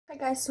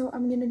Guys, so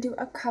I'm gonna do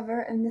a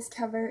cover, and this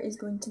cover is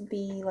going to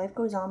be Life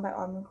Goes On by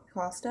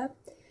Costa,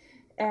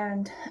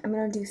 and I'm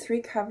gonna do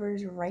 3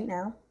 covers right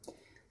now.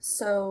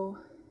 So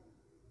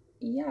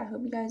yeah, I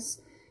hope you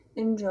guys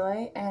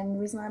enjoy, and the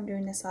reason why I'm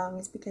doing this song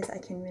is because I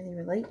can really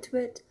relate to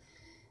it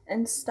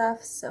and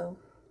stuff. So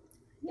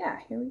yeah,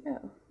 here we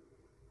go.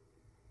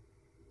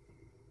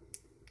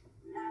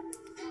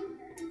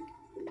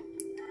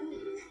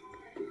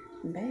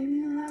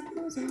 Baby, life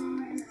goes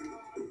on.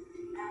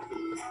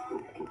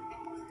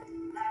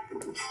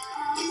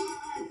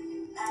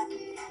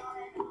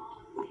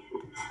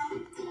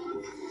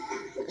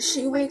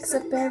 She wakes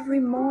up every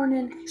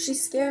morning,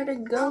 she's scared to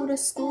go to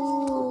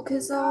school,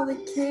 'cause all the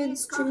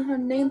kids treat her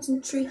names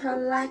and treat her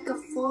like a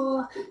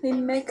fool. They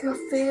make her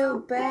feel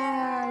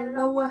bad,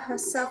 lower her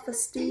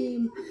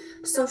self-esteem.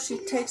 So she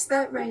takes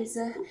that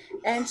razor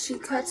and she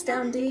cuts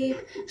down deep.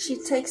 She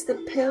takes the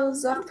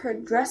pills off her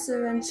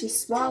dresser and she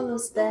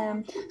swallows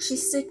them.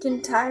 She's sick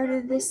and tired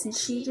of this and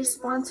she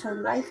just wants her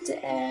life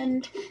to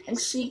end. And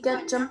she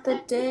got jumped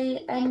that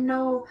day and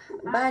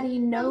nobody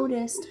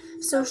noticed.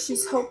 So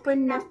she's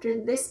hoping after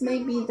this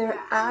maybe their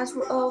eyes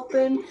will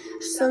open.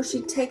 So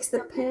she takes the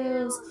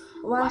pills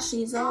while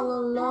she's all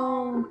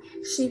alone.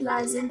 She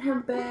lies in her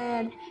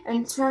bed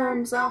and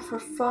turns off her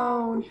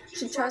phone.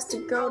 She tries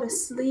to go to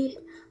sleep,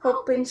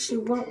 hoping she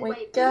won't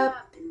wake up.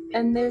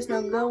 And there's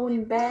no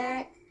going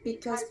back,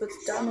 because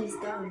what's done is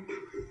done.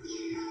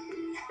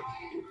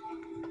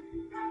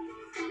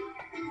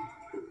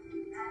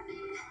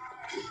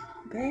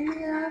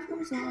 Baby, life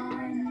goes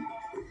on.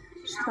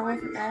 She's not away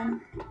from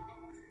them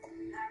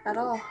at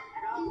all.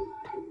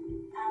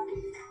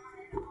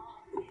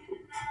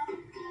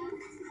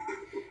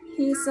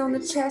 He's on the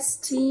chess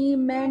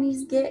team and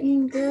he's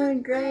getting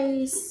good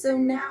grades. So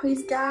now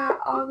he's got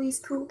all these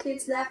cool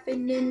kids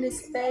laughing in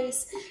his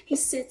face. He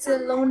sits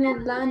alone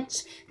at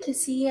lunch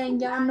 'cause he ain't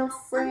got no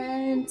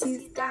friends.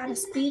 He's got a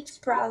speech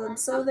problem,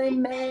 so they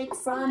make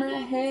fun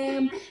of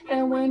him.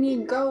 And when he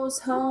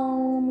goes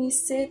home, he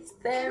sits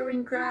there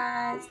and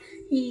cries.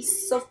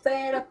 He's so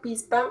fed up,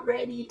 he's about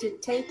ready to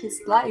take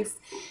his life.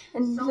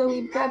 And so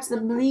he grabs the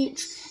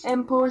bleach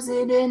and pours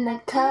it in a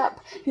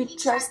cup. He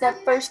tries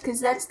that first 'cause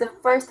that's the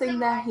first thing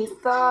that he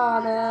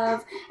thought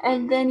of.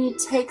 And then he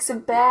takes a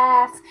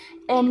bath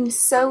and he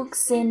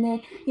soaks in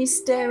it. He's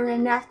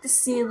staring at the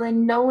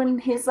ceiling, knowing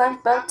his life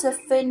about to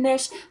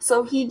finish.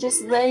 So he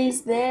just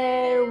lays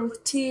there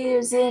with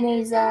tears in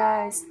his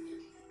eyes.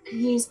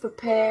 He's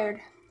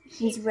prepared.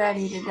 He's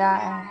ready to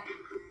die.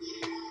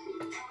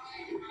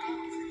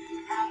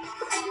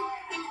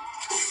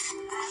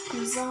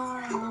 Goes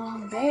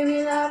on,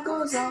 baby, life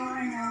goes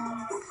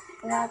on,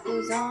 life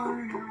goes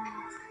on,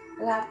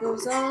 life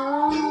goes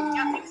on.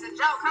 Y'all think it's a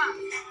joke, huh?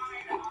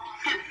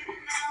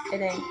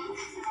 It ain't.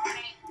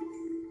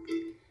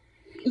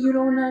 You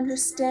don't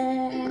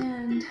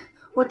understand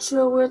what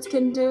your words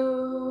can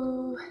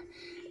do,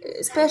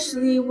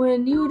 especially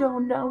when you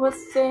don't know a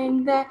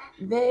thing that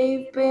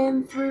they've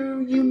been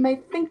through. You may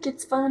think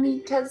it's funny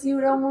 'cause you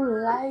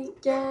don't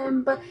like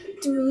them, but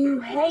do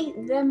you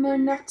hate them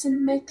enough to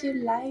make your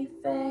life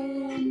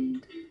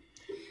end?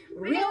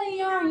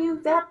 Really, are you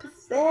that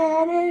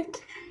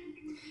pathetic?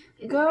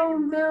 Go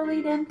and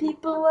bully them,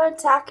 people are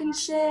talking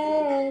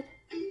shit.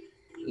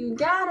 You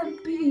gotta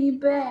be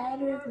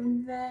better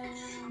than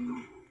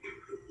them.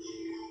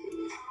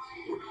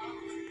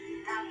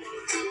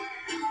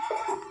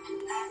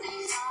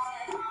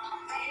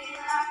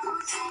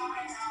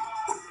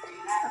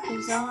 Life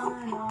goes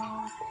on,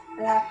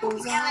 life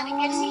goes Can't let it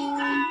get to you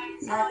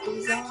guys. life You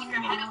goes gotta keep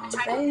your head up and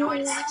try to baby, ignore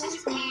it as life much as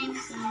you goes can.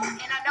 on.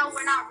 And I know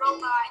we're not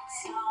robots,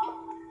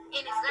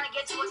 and it's gonna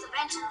get to us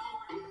eventually.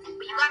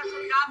 But you gotta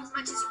put it off as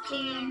much as you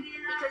can,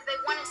 because they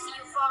wanna see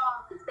you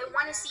fall. They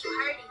wanna see you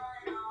hurting.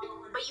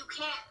 But you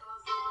can't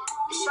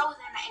show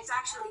them that it's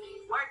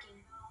actually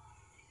working.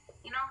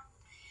 You know?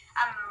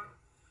 I don't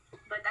know.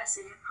 But that's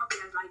it. Hope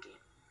you guys like it.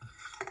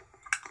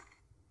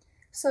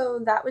 So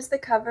that was the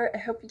cover. I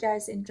hope you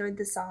guys enjoyed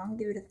the song.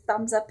 Give it a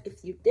thumbs up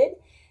if you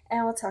did, and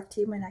I will talk to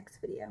you in my next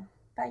video.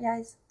 Bye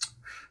guys.